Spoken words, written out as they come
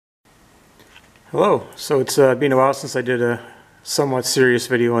Hello. So it's been a while since I did a somewhat serious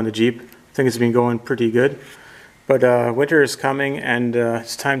video on the Jeep. I think it's been going pretty good. But winter is coming and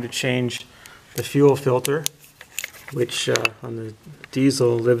it's time to change the fuel filter, which on the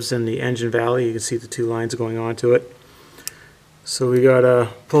diesel lives in the engine valley. You can see the two lines going onto it. So we gotta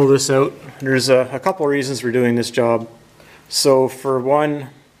pull this out. There's a couple reasons we're doing this job. So for one,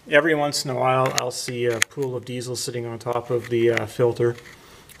 every once in a while I'll see a pool of diesel sitting on top of the filter.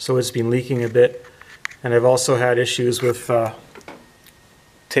 So it's been leaking a bit, and I've also had issues with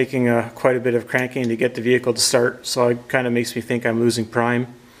taking quite a bit of cranking to get the vehicle to start, so it kind of makes me think I'm losing prime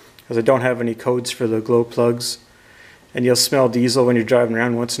because I don't have any codes for the glow plugs, and you'll smell diesel when you're driving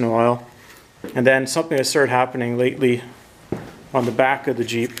around once in a while. And then something that started happening lately on the back of the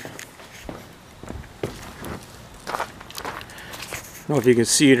Jeep. I don't know if you can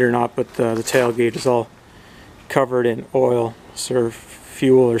see it or not, but the tailgate is all covered in oil, sort of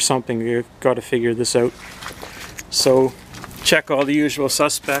fuel or something. You've got to figure this out. So check all the usual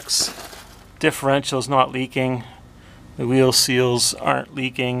suspects. Differential's not leaking, the wheel seals aren't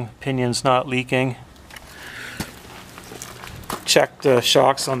leaking, pinion's not leaking. Check the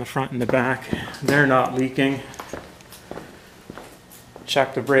shocks on the front and the back, they're not leaking.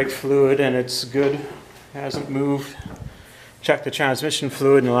 Check the brake fluid and it's good, hasn't moved. Check the transmission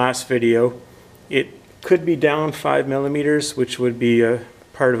fluid in the last video. It could be down 5 millimeters, which would be a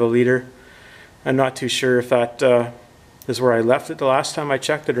part of a liter. I'm not too sure if that is where I left it the last time I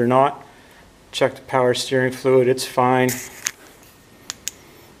checked it or not. Checked the power steering fluid, it's fine.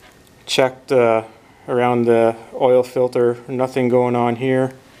 Checked around the oil filter, nothing going on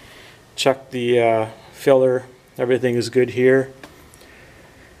here. Checked the filler, everything is good here.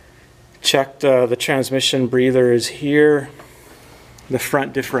 Checked the transmission breather is here. The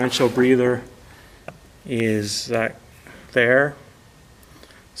front differential breather is there.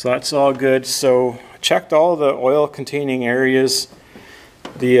 So that's all good. So checked all the oil containing areas.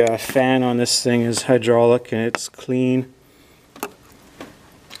 The fan on this thing is hydraulic and it's clean.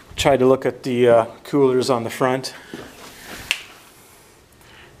 Tried to look at the coolers on the front.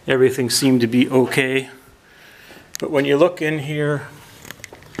 Everything seemed to be okay. But when you look in here,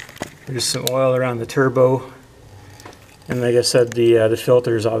 there's some oil around the turbo. And like I said, the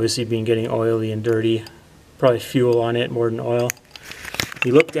filter has obviously been getting oily and dirty. Probably fuel on it more than oil.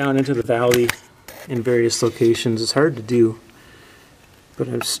 You look down into the valley in various locations. It's hard to do, but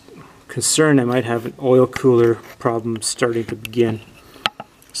I'm concerned I might have an oil cooler problem starting to begin.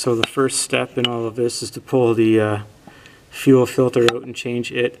 So the first step in all of this is to pull the fuel filter out and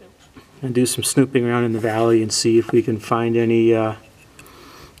change it, and do some snooping around in the valley and see if we can find any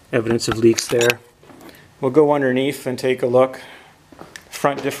evidence of leaks there. We'll go underneath and take a look.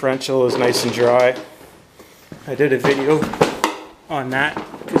 Front differential is nice and dry. I did a video on that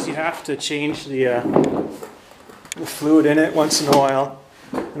because you have to change the fluid in it once in a while,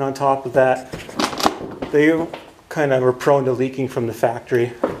 and on top of that they kind of were prone to leaking from the factory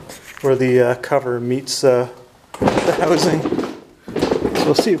where the cover meets the housing. So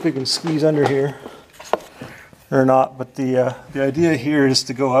we'll see if we can squeeze under here or not, but the idea here is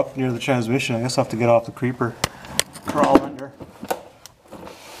to go up near the transmission. I guess I'll have to get off the creeper, crawl under.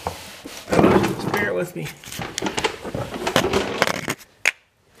 Just bear with me.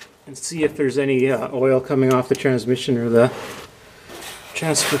 And see if there's any oil coming off the transmission or the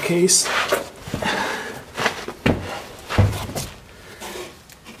transfer case.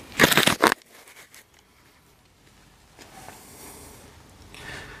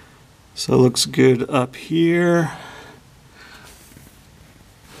 So it looks good up here.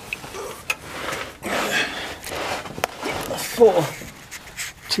 A full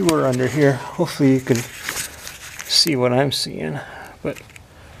tour under here. Hopefully you can see what I'm seeing. But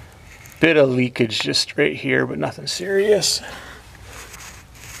bit of leakage just right here, but nothing serious.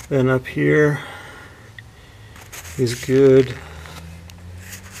 Then up here is good.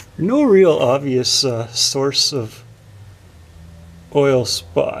 No real obvious source of oil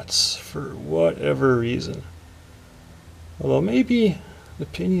spots for whatever reason. Although maybe the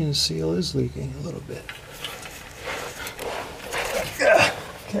pinion seal is leaking a little bit.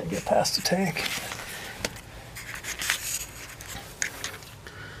 Can't get past the tank.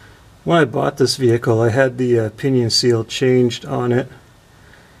 When I bought this vehicle, I had the pinion seal changed on it.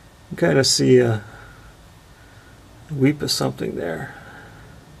 You kind of see a weep of something there.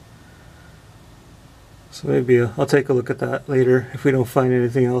 So maybe I'll take a look at that later if we don't find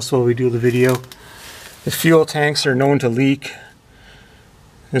anything else while we do the video. The fuel tanks are known to leak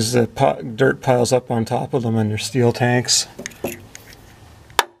as the dirt piles up on top of them, and they're steel tanks.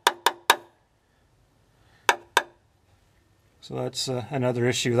 So that's another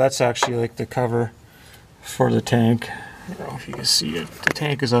issue. That's actually like the cover for the tank. I don't know if you can see it. The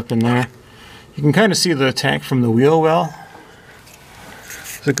tank is up in there. You can kind of see the tank from the wheel well.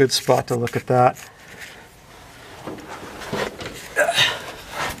 It's a good spot to look at that.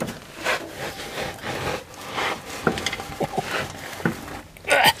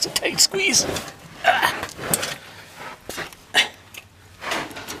 It's a tight squeeze.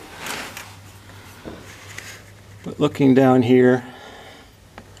 But looking down here,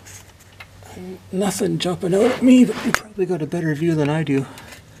 nothing jumping out at me, but you probably got a better view than I do.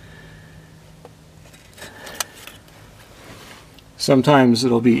 Sometimes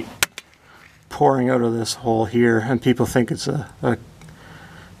it'll be pouring out of this hole here and people think it's a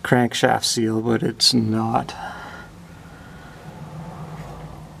crankshaft seal, but it's not.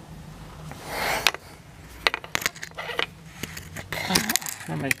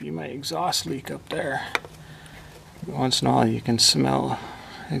 That might be my exhaust leak up there. Once in a while you can smell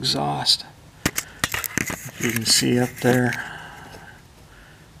exhaust. You can see up there,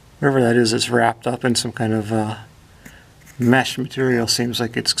 wherever that is, it's wrapped up in some kind of mesh material. Seems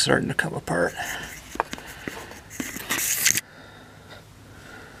like it's starting to come apart.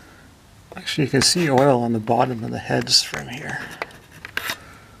 Actually, you can see oil on the bottom of the heads from here.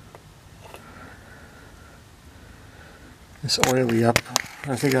 It's oily up.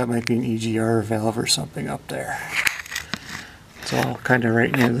 I think that might be an EGR valve or something up there. It's all kind of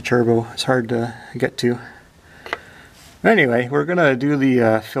right near the turbo. It's hard to get to. Anyway, we're going to do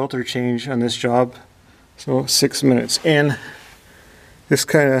the filter change on this job. So 6 minutes in. Just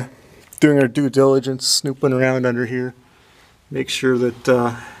kind of doing our due diligence, snooping around under here. Make sure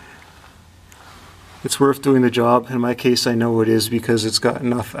that it's worth doing the job. In my case, I know it is because it's got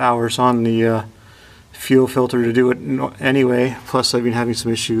enough hours on the fuel filter to do it anyway. Plus I've been having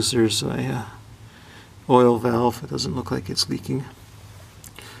some issues. There's a oil valve. It doesn't look like it's leaking.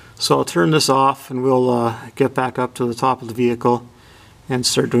 So I'll turn this off and we'll get back up to the top of the vehicle and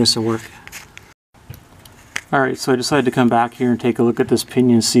start doing some work. Alright, so I decided to come back here and take a look at this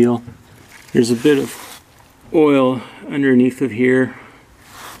pinion seal. There's a bit of oil underneath of here,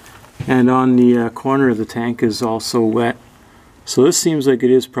 and on the corner of the tank is also wet. So this seems like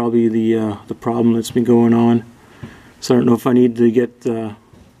it is probably the problem that's been going on. So I don't know if I need to get the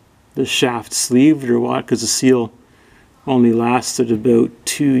shaft sleeved or what, because the seal only lasted about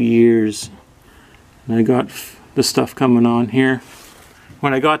 2 years. And I got the stuff coming on here.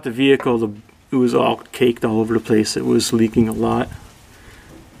 When I got the vehicle, it was all caked all over the place. It was leaking a lot.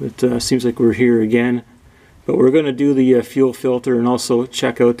 It seems like we're here again. But we're going to do the fuel filter and also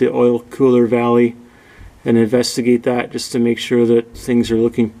check out the oil cooler valley and investigate that just to make sure that things are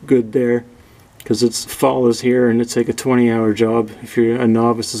looking good there. Because it's fall is here and it's like a 20-hour job if you're a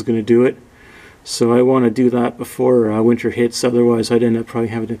novice is going to do it. So I want to do that before winter hits, otherwise I'd end up probably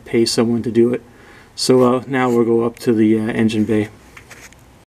having to pay someone to do it. So now we'll go up to the engine bay.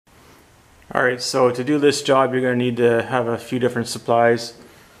 Alright, so to do this job you're going to need to have a few different supplies.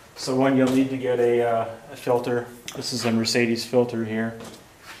 So one, you'll need to get a filter. This is a Mercedes filter here.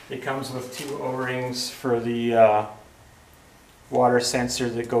 It comes with 2 O-rings for the water sensor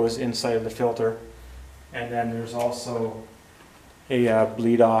that goes inside of the filter. And then there's also a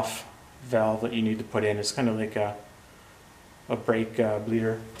bleed off valve that you need to put in. It's kind of like a brake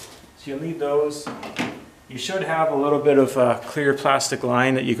bleeder. So you'll need those. You should have a little bit of clear plastic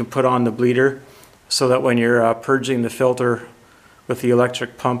line that you can put on the bleeder so that when you're purging the filter with the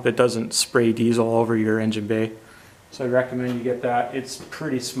electric pump it doesn't spray diesel all over your engine bay. So I recommend you get that. It's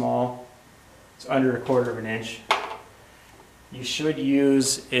pretty small. It's under 1/4 inch. You should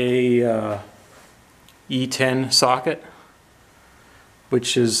use a E10 socket,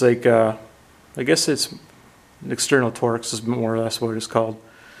 which is like I guess it's external Torx is more or less what it's called.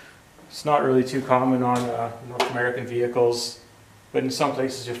 It's not really too common on North American vehicles, but in some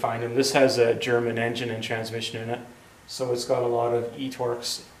places you find them. This has a German engine and transmission in it, so it's got a lot of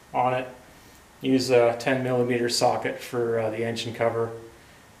E-Torx on it. Use a 10mm socket for the engine cover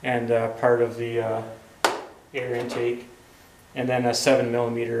and part of the air intake, and then a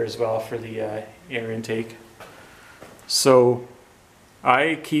 7mm as well for the air intake. So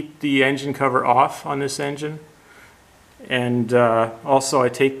I keep the engine cover off on this engine, and also I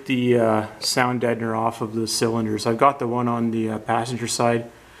take the sound deadener off of the cylinders. I've got the one on the passenger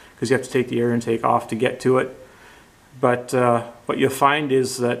side because you have to take the air intake off to get to it. But what you'll find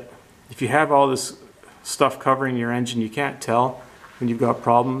is that if you have all this stuff covering your engine, you can't tell when you've got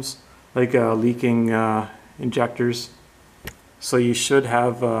problems like leaking injectors. So you should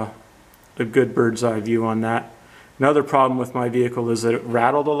have a good bird's eye view on that. Another problem with my vehicle is that it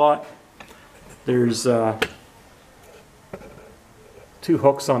rattled a lot. There's two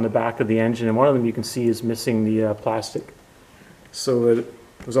hooks on the back of the engine, and one of them you can see is missing the plastic. So it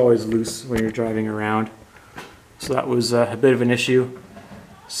was always loose when you're driving around. So that was a bit of an issue.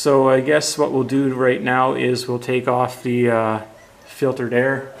 So I guess what we'll do right now is we'll take off the filtered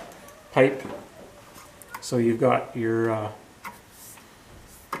air pipe. So you've got your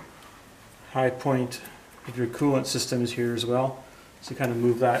high point of your coolant system is here as well. So you kind of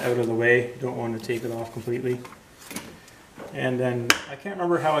move that out of the way. You don't want to take it off completely. And then I can't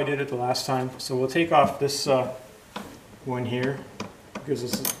remember how I did it the last time. So we'll take off this one here because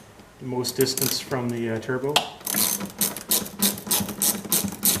it's the most distance from the turbo.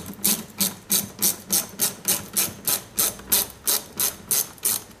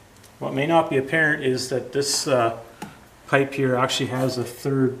 What may not be apparent is that this pipe here actually has a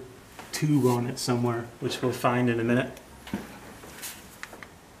third tube on it somewhere, which we'll find in a minute.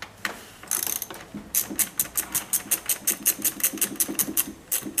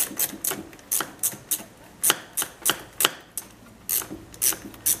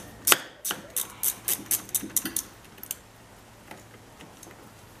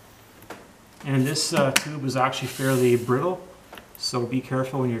 And this tube is actually fairly brittle, so be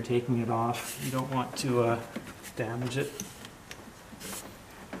careful when you're taking it off. You don't want to damage it.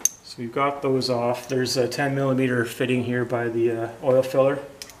 So we've got those off. There's a 10mm fitting here by the oil filler.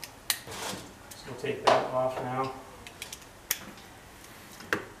 So we'll take that off now.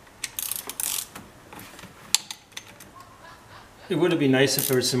 It would be nice if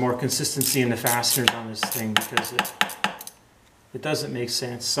there was some more consistency in the fasteners on this thing, because it doesn't make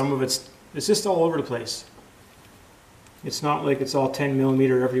sense. Some of it's just all over the place. It's not like it's all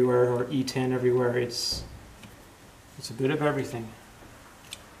 10mm everywhere or E10 everywhere. It's a bit of everything.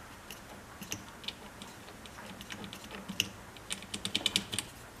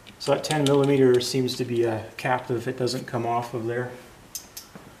 So that 10mm seems to be captive. It doesn't come off of there.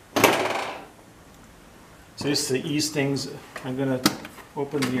 So just to ease things, I'm going to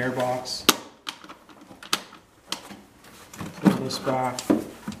open the airbox, pull this back,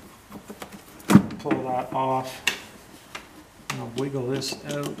 pull that off, and I'll wiggle this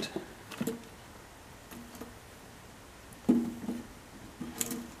out.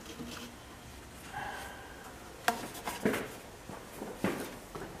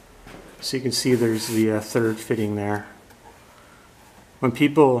 So you can see there's the third fitting there. When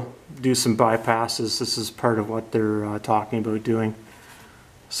people do some bypasses, this is part of what they're talking about doing.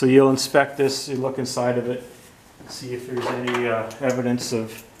 So you'll inspect this, you look inside of it, see if there's any evidence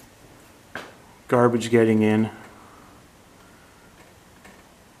of garbage getting in.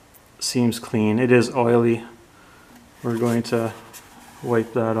 Seems clean. It is oily. We're going to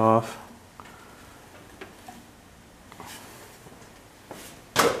wipe that off.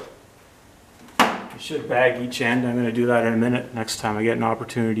 You should bag each end. I'm going to do that in a minute next time I get an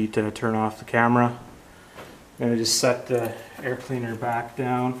opportunity to turn off the camera. I'm going to just set the air cleaner back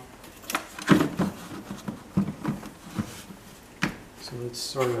down. So it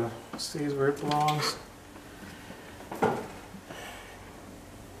sort of stays where it belongs. And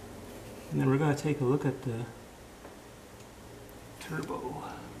then we're going to take a look at the turbo.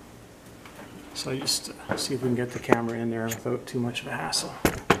 So I just see if we can get the camera in there without too much of a hassle.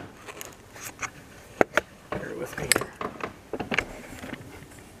 Bear with me here.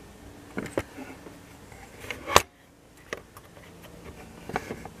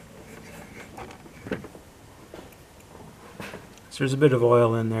 So there's a bit of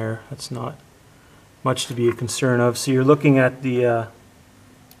oil in there. That's not much to be a concern of. So you're looking at the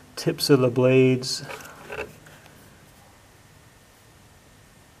tips of the blades.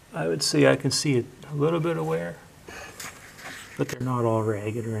 I would say I can see a little bit of wear, but they're not all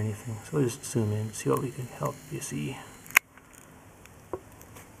ragged or anything. So we'll just zoom in and see what we can help you see.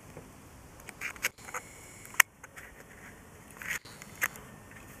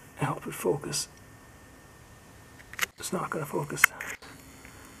 Help it focus. It's not going to focus.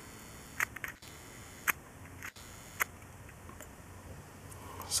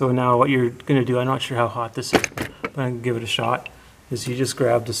 So now what you're going to do, I'm not sure how hot this is, but I'm going to give it a shot, is you just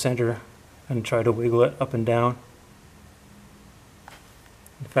grab the center and try to wiggle it up and down.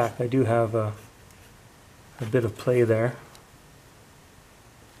 In fact, I do have a bit of play there.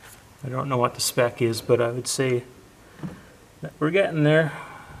 I don't know what the spec is, but I would say that we're getting there.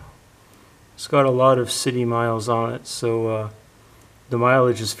 It's got a lot of city miles on it, so the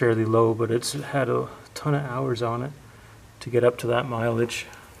mileage is fairly low, but it's had a ton of hours on it to get up to that mileage.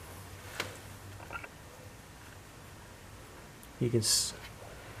 You can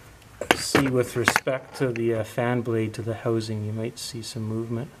see with respect to the fan blade to the housing, you might see some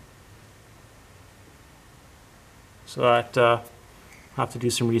movement. So that I'll have to do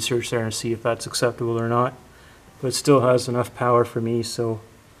some research there and see if that's acceptable or not. But it still has enough power for me, so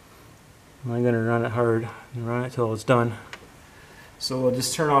I'm going to run it hard and run it till it's done. So we'll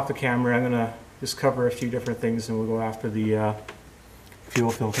just turn off the camera. I'm going to just cover a few different things and we'll go after the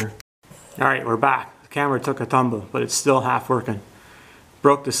fuel filter. Alright, we're back. The camera took a tumble, but it's still half working.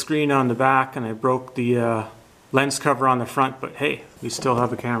 Broke the screen on the back and I broke the lens cover on the front, but hey, we still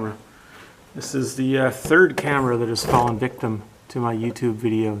have a camera. This is the third camera that has fallen victim to my YouTube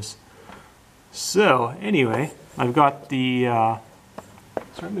videos. So anyway, I've got the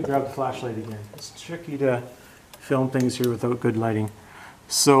so let me grab the flashlight again. It's tricky to film things here without good lighting.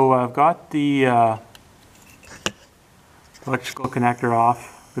 So I've got the electrical connector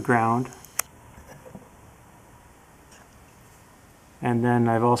off the ground, and then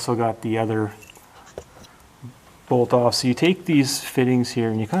I've also got the other bolt off. So you take these fittings here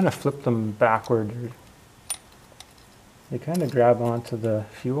and you kind of flip them backward. They kind of grab onto the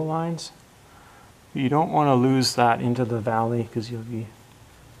fuel lines. You don't want to lose that into the valley because you'll be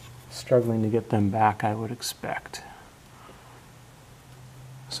struggling to get them back, I would expect.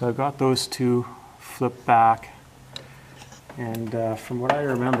 So I've got those two flipped back, and from what I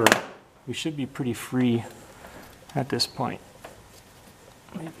remember, we should be pretty free at this point.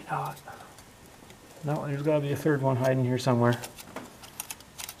 Maybe not. No, there's got to be a third one hiding here somewhere.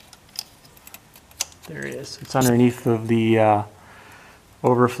 There it is. It's underneath of the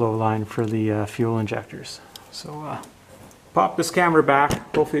overflow line for the fuel injectors. So pop this camera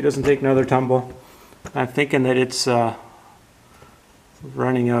back. Hopefully it doesn't take another tumble. I'm thinking that it's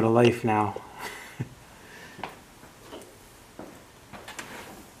running out of life now.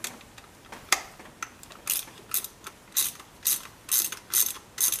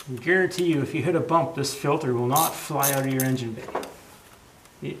 I guarantee you, if you hit a bump, this filter will not fly out of your engine bay.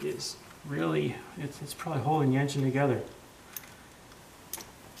 It is really, it's probably holding the engine together.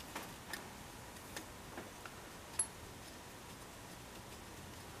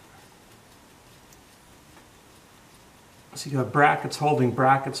 So you got brackets holding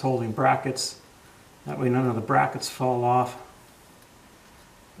brackets holding brackets. That way none of the brackets fall off.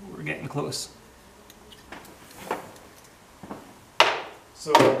 We're getting close.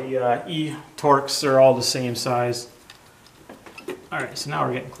 So the E-torques are all the same size. Alright, so now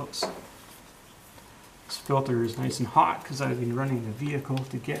we're getting close. This filter is nice and hot because I've been running the vehicle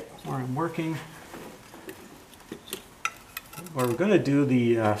to get where I'm working. We're going to do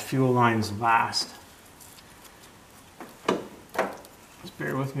the fuel lines last. Just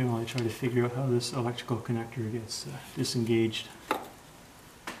bear with me while I try to figure out how this electrical connector gets disengaged. I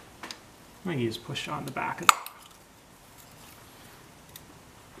can just push on the back of it.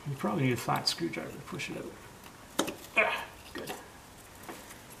 You probably need a flat screwdriver to push it out. Ah, good.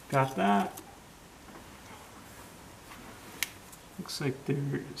 Got that. Looks like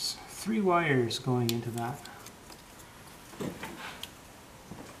there's 3 wires going into that.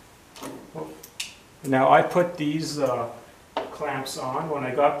 Now I put these clamps on. When I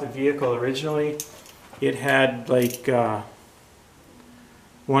got the vehicle originally, it had like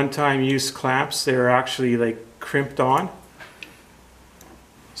one-time use clamps. They were actually like crimped on,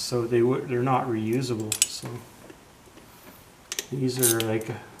 so they're not reusable. So these are like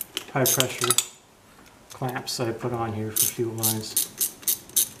high pressure clamps that I put on here for fuel lines.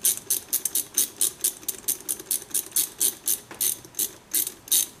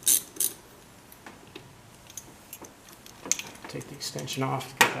 Take the extension off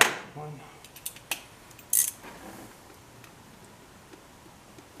to get that one.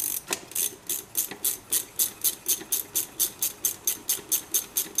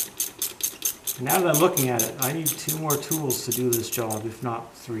 Now that I'm looking at it, I need 2 more tools to do this job, if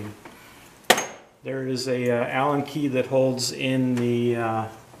not 3. There is a Allen key that holds in the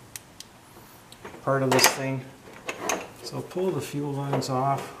part of this thing. So I'll pull the fuel lines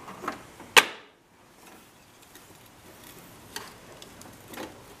off.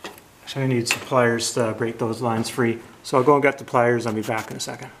 Actually, I need some pliers to break those lines free. So I'll go and get the pliers. I'll be back in a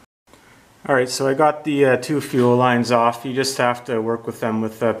second. Alright, so I got the 2 fuel lines off. You just have to work with them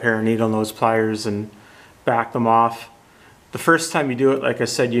with a pair of needle nose pliers and back them off. The first time you do it, like I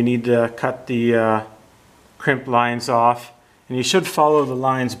said, you need to cut the crimp lines off. And you should follow the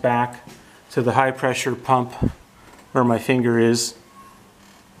lines back to the high pressure pump where my finger is.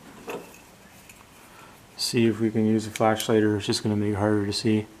 See if we can use a flashlight, or it's just going to make it harder to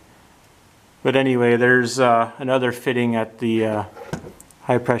see. But anyway, there's another fitting at the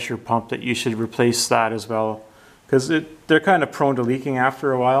high pressure pump that you should replace that as well, because they're kind of prone to leaking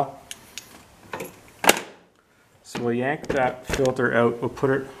after a while. So we'll yank that filter out,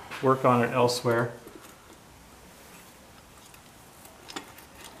 we'll work on it elsewhere.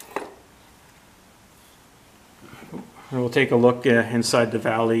 And we'll take a look inside the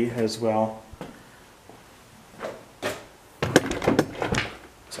valley as well.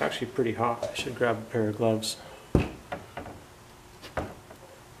 It's actually pretty hot. I should grab a pair of gloves.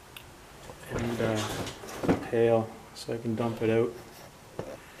 And a pail so I can dump it out.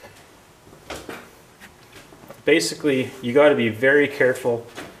 Basically, you got to be very careful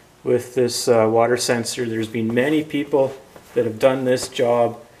with this water sensor. There's been many people that have done this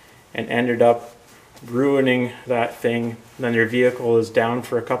job and ended up ruining that thing. And then their vehicle is down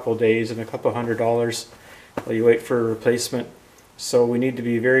for a couple of days and a couple $100 while you wait for a replacement. So we need to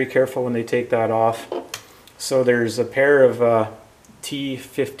be very careful when they take that off. So there's a pair of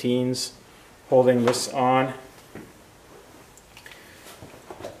T15s holding this on.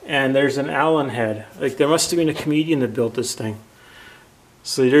 And there's an Allen head. Like, there must have been a comedian that built this thing.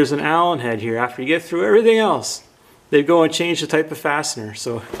 So there's an Allen head here. After you get through everything else, they'd go and change the type of fastener.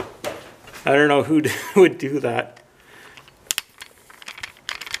 So I don't know who would do that.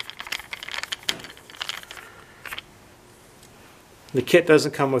 The kit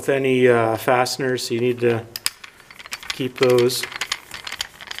doesn't come with any fasteners, so you need to keep those.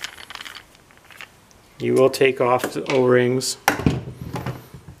 You will take off the O-rings.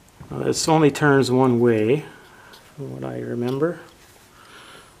 This only turns one way, from what I remember.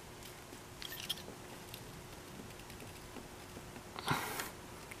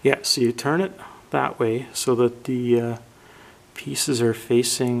 Yeah, so you turn it that way so that the pieces are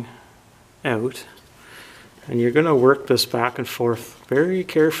facing out. And you're going to work this back and forth very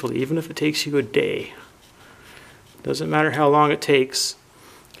carefully, even if it takes you a day. Doesn't matter how long it takes,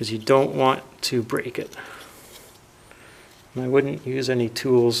 because you don't want to break it. And I wouldn't use any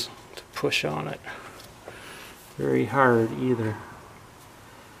tools to push on it very hard either.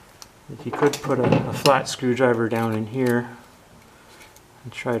 If you could put a flat screwdriver down in here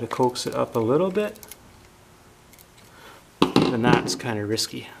and try to coax it up a little bit, then that's kind of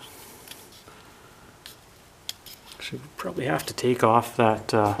risky. Actually, we'll probably have to take off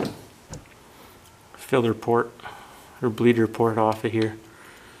that filler port or bleeder port off of here.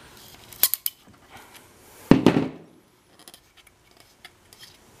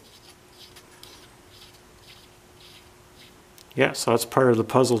 Yeah, so that's part of the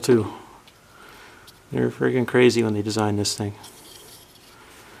puzzle too. They're freaking crazy when they design this thing.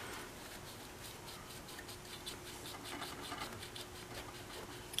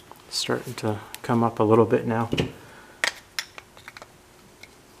 It's starting to come up a little bit now.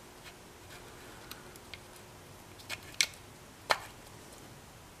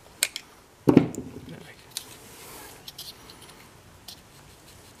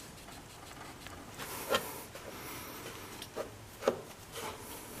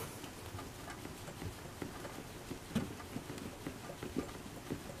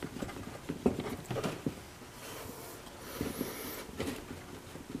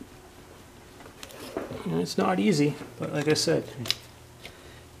 And it's not easy, but like I said, you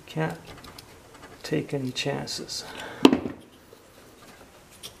can't take any chances.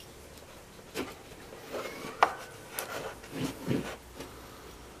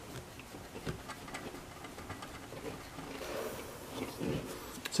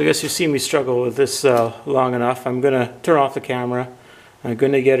 So I guess you've seen me struggle with this long enough. I'm going to turn off the camera. I'm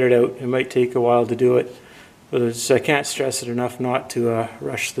going to get it out. It might take a while to do it, but I can't stress it enough not to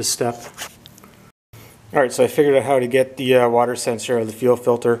rush this step. Alright, so I figured out how to get the water sensor out of the fuel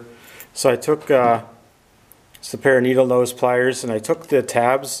filter. So I took just a pair of needle nose pliers, and I took the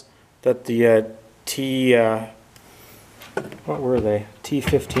tabs that the what were they?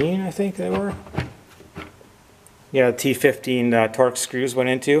 T15, I think they were. Yeah, the T15 Torx screws went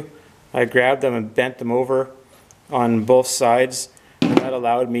into. I grabbed them and bent them over on both sides, and that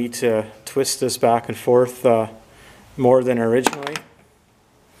allowed me to twist this back and forth more than originally.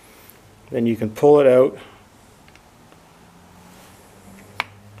 Then you can pull it out,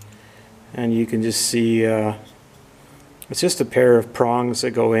 and you can just see it's just a pair of prongs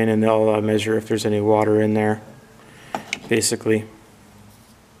that go in, and they'll measure if there's any water in there, basically.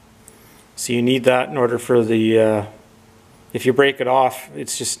 So you need that in order for the if you break it off,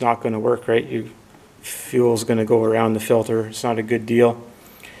 it's just not going to work, right? Fuel's going to go around the filter. It's not a good deal.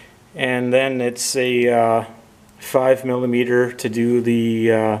 And then it's a 5mm to do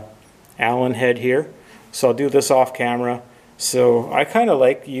the Allen head here. So I'll do this off camera. So I kind of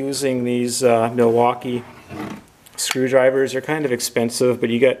like using these Milwaukee screwdrivers. They're kind of expensive,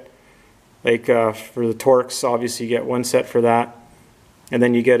 but you get, like for the Torx, obviously you get one set for that. And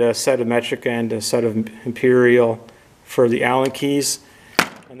then you get a set of metric and a set of imperial for the Allen keys.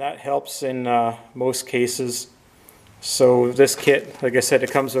 And that helps in most cases. So this kit, like I said, it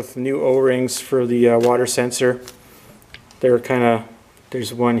comes with new O-rings for the water sensor.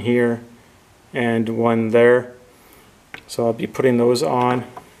 there's one here and one there. So I'll be putting those on.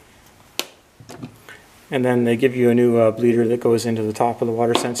 And then they give you a new bleeder that goes into the top of the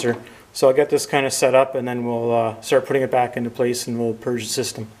water sensor. So I'll get this kind of set up, and then we'll start putting it back into place, and we'll purge the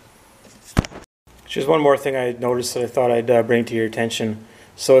system. Just one more thing I noticed that I thought I'd bring to your attention.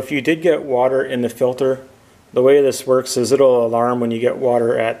 So if you did get water in the filter, the way this works is it'll alarm when you get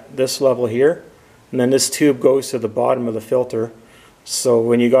water at this level here, and then this tube goes to the bottom of the filter. So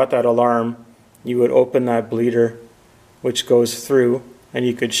when you got that alarm, you would open that bleeder, which goes through, and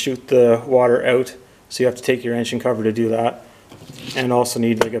you could shoot the water out. So you have to take your engine cover to do that, and also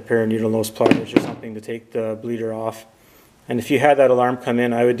need like a pair of needle nose pliers or something to take the bleeder off. And if you had that alarm come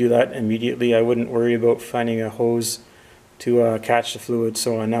in, I would do that immediately. I wouldn't worry about finding a hose to catch the fluid.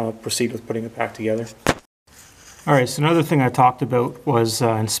 So now I'll proceed with putting it back together. Alright, so another thing I talked about was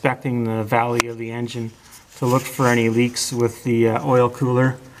inspecting the valley of the engine to look for any leaks with the oil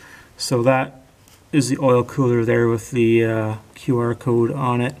cooler. So that is the oil cooler there with the QR code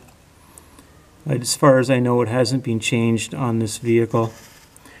on it. As far as I know, it hasn't been changed on this vehicle.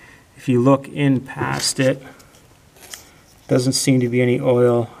 If you look in past it, doesn't seem to be any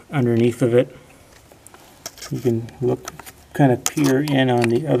oil underneath of it. You can look, kind of peer in on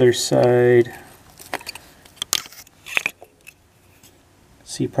the other side.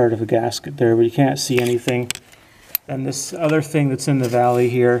 See part of a gasket there, but you can't see anything. And this other thing that's in the valley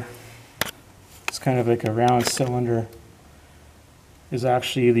here, it's kind of like a round cylinder, is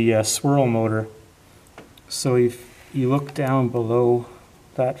actually the swirl motor. So if you look down below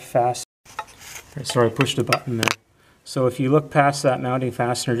that fastener, sorry, I pushed a button there. So if you look past that mounting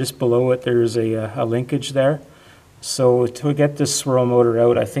fastener, just below it, there's a linkage there. So to get this swirl motor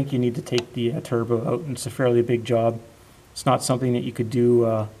out, I think you need to take the turbo out, and it's a fairly big job. It's not something that you could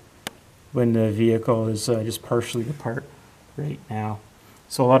do when the vehicle is just partially apart right now.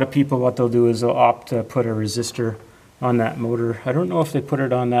 So a lot of people, what they'll do is they'll opt to put a resistor on that motor. I don't know if they put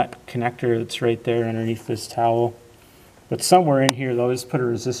it on that connector that's right there underneath this towel, but somewhere in here they'll just put a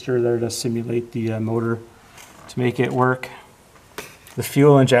resistor there to simulate the motor to make it work. The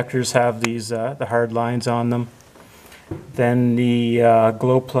fuel injectors have these the hard lines on them. Then the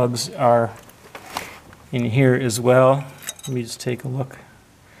glow plugs are in here as well. Let me just take a look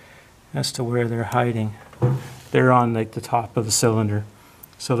as to where they're hiding. They're on like the top of the cylinder.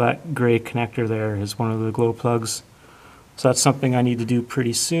 So that gray connector there is one of the glow plugs. So that's something I need to do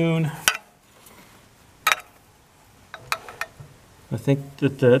pretty soon. I think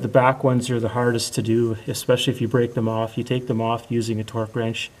that the back ones are the hardest to do, especially if you break them off. You take them off using a torque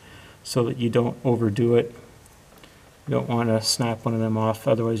wrench so that you don't overdo it. You don't want to snap one of them off,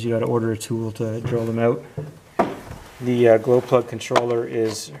 otherwise you got to order a tool to drill them out. The glow plug controller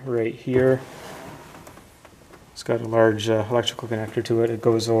is right here. It's got a large electrical connector to it. It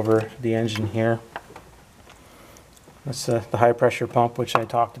goes over the engine here. That's the high pressure pump, which I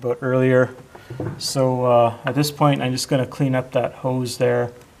talked about earlier. So at this point, I'm just going to clean up that hose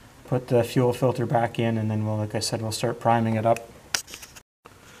there, put the fuel filter back in, and then, like I said, we'll start priming it up.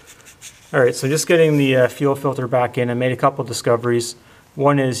 Alright, so just getting the fuel filter back in, I made a couple discoveries.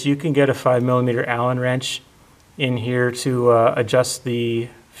 One is you can get a 5mm Allen wrench in here to adjust the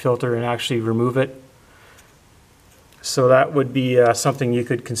filter and actually remove it. So that would be something you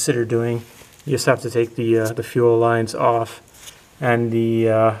could consider doing. You just have to take the fuel lines off and the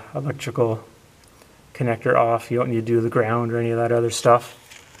electrical connector off. You don't need to do the ground or any of that other stuff.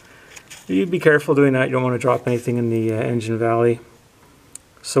 You'd be careful doing that. You don't want to drop anything in the engine valley.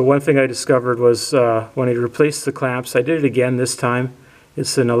 So one thing I discovered was when I replaced the clamps, I did it again this time.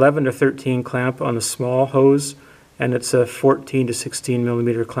 It's an 11 to 13 clamp on the small hose, and it's a 14 to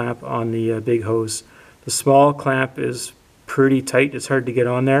 16mm clamp on the big hose. The small clamp is pretty tight. It's hard to get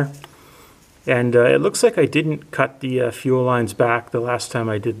on there. And it looks like I didn't cut the fuel lines back the last time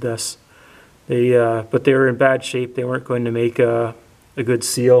I did this. But they were in bad shape. They weren't going to make a good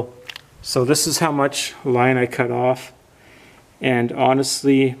seal. So this is how much line I cut off. And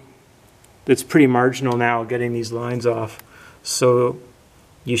honestly, it's pretty marginal now getting these lines off. So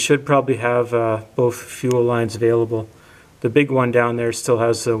you should probably have both fuel lines available. The big one down there still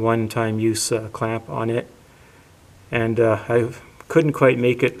has a one-time use clamp on it. And I couldn't quite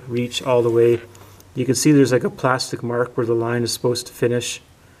make it reach all the way. You can see there's like a plastic mark where the line is supposed to finish.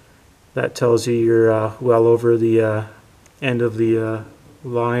 That tells you you're well over the end of the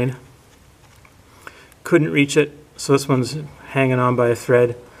line. Couldn't reach it, so this one's hanging on by a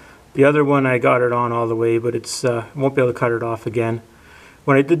thread. The other one I got it on all the way, but it's won't be able to cut it off again.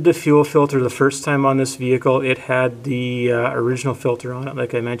 When I did the fuel filter the first time on this vehicle, it had the original filter on it.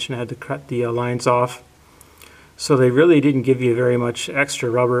 Like I mentioned, I had to cut the lines off. So they really didn't give you very much extra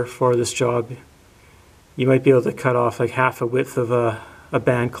rubber for this job. You might be able to cut off like half a width of a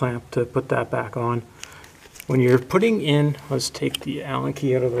band clamp to put that back on. When you're putting in, let's take the Allen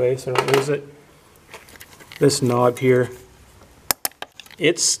key out of the way so I don't lose it. This knob here,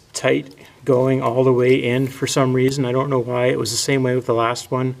 it's tight going all the way in for some reason. I don't know why. It was the same way with the last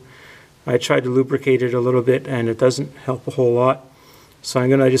one. I tried to lubricate it a little bit and it doesn't help a whole lot. So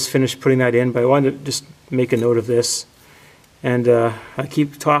I'm gonna just finish putting that in, but I wanted to just make a note of this. And I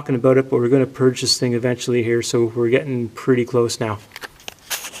keep talking about it, but we're gonna purge this thing eventually here, so we're getting pretty close now.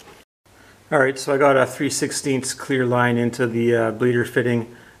 All right, so I got a 3/16 clear line into the bleeder fitting.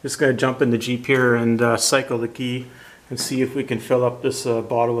 Just gonna jump in the Jeep here and cycle the key and see if we can fill up this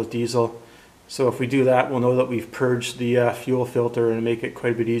bottle with diesel. So if we do that, we'll know that we've purged the fuel filter and make it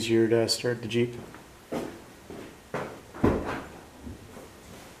quite a bit easier to start the Jeep.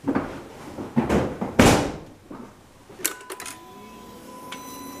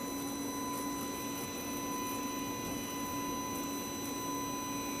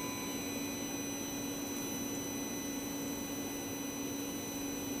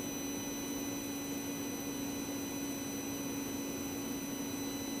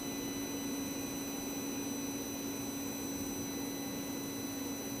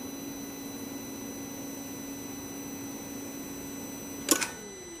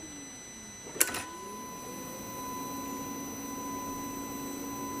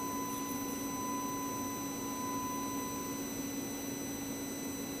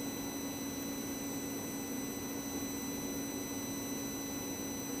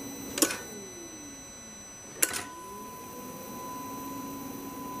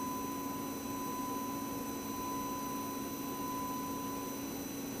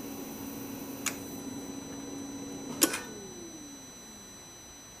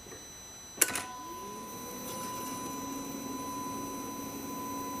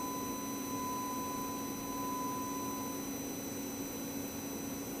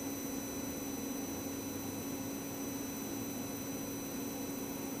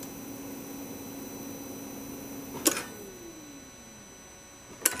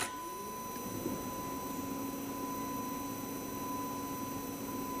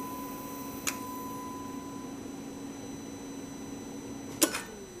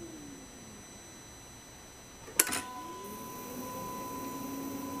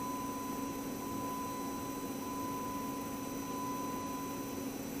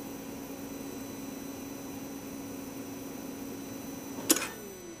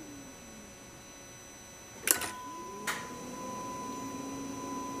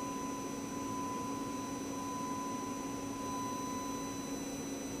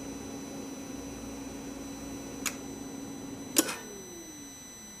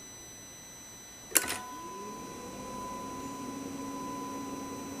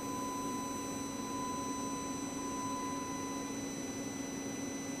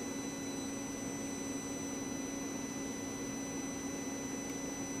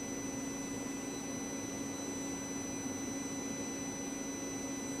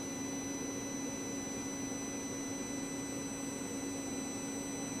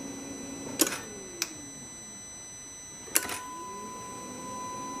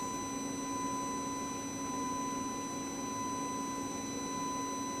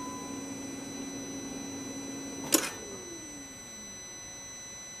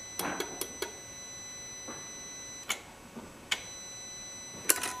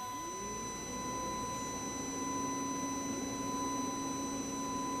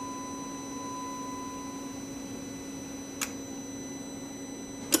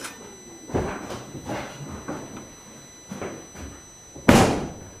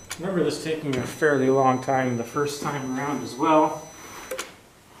 I remember this taking a fairly long time the first time around as well.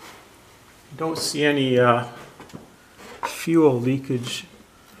 Don't see any fuel leakage,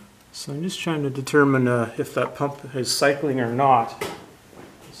 so I'm just trying to determine if that pump is cycling or not.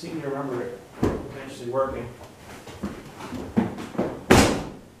 I seem to remember it eventually working.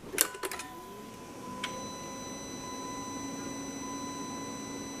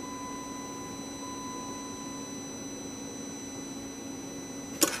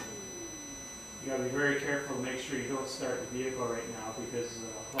 You gotta be very careful to make sure you don't start the vehicle right now, because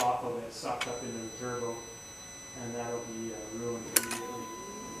the cloth will get sucked up into the turbo and that'll be ruined immediately.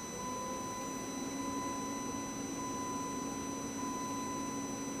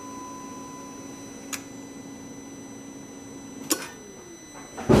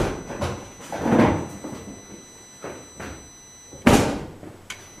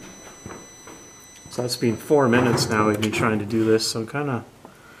 So it's been 4 minutes now we've been trying to do this, so I'm kind of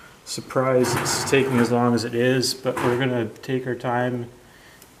surprised it's taking as long as it is, but we're gonna take our time,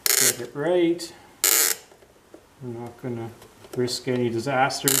 get it right. We're not gonna risk any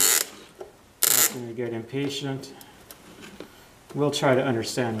disasters. Not gonna get impatient. We'll try to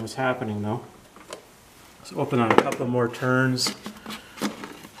understand what's happening though. So open on a couple more turns.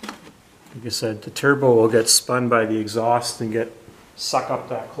 Like I said, the turbo will get spun by the exhaust and suck up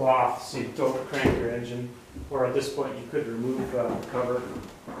that cloth, so you don't crank your engine. Or at this point you could remove the cover.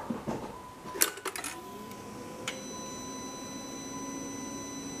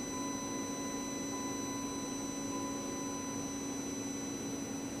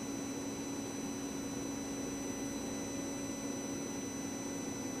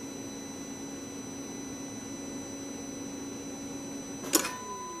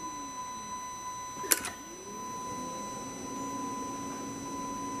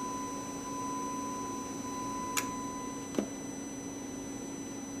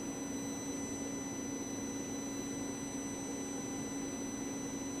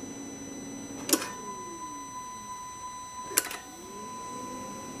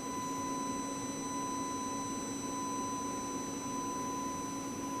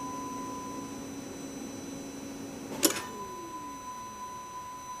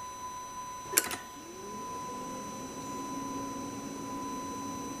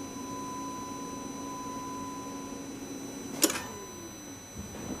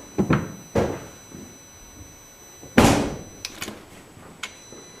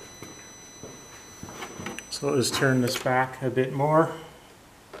 So let's turn this back a bit more.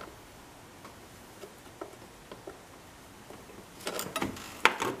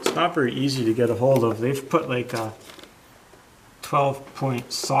 It's not very easy to get a hold of. They've put like a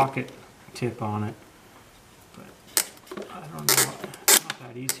 12-point socket tip on it, but I don't know, it's not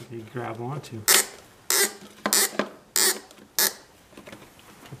that easy to grab onto.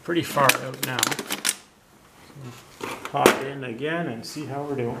 We're pretty far out now. So hop in again and see how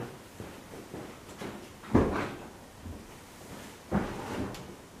we're doing.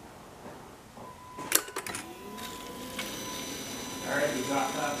 Alright, we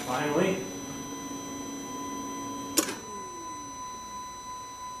got that finally.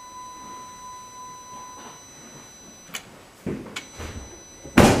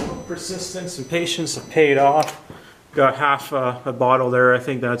 Persistence and patience have paid off. Got half a bottle there, I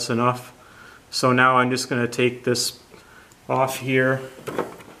think that's enough. So now I'm just going to take this off here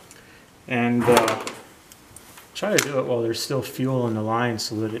and try to do it while there's still fuel in the line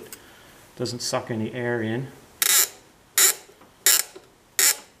so that it doesn't suck any air in.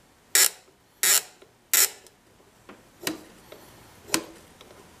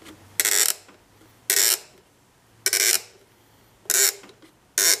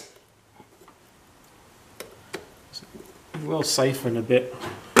 It will siphon a bit,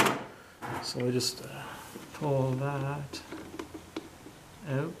 so we just pull that out.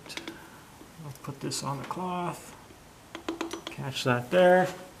 I'll put this on the cloth, catch that there.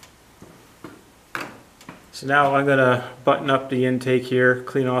 So now I'm going to button up the intake here,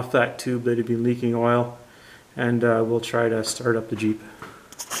 clean off that tube that had been leaking oil, and we'll try to start up the Jeep.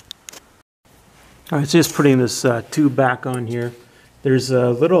 Alright, so just putting this tube back on here. There's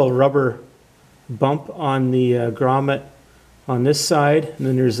a little rubber bump on the grommet on this side, and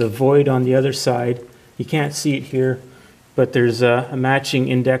then there's a void on the other side. You can't see it here, but there's a matching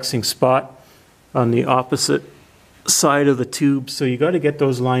indexing spot on the opposite side of the tube, so you got to get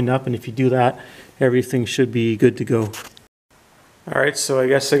those lined up, and if you do that, everything should be good to go. Alright, so I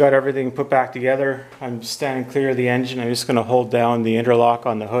guess I got everything put back together. I'm standing clear of the engine. I'm just going to hold down the interlock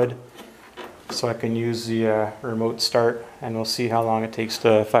on the hood so I can use the remote start, and we'll see how long it takes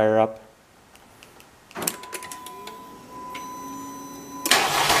to fire up.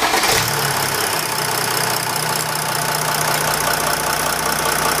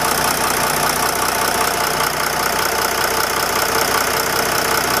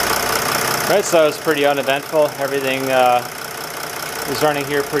 Right, so that was pretty uneventful. Everything is running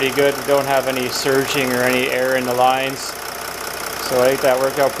here pretty good. We don't have any surging or any air in the lines. So I think that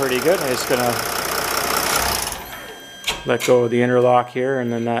worked out pretty good. I'm just going to let go of the interlock here,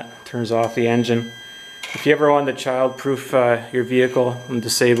 and then that turns off the engine. If you ever want to child-proof your vehicle and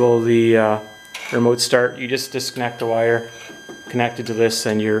disable the remote start, you just disconnect the wire connected to this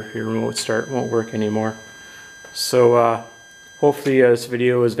and your remote start won't work anymore. So hopefully this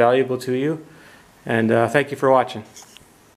video was valuable to you, and thank you for watching.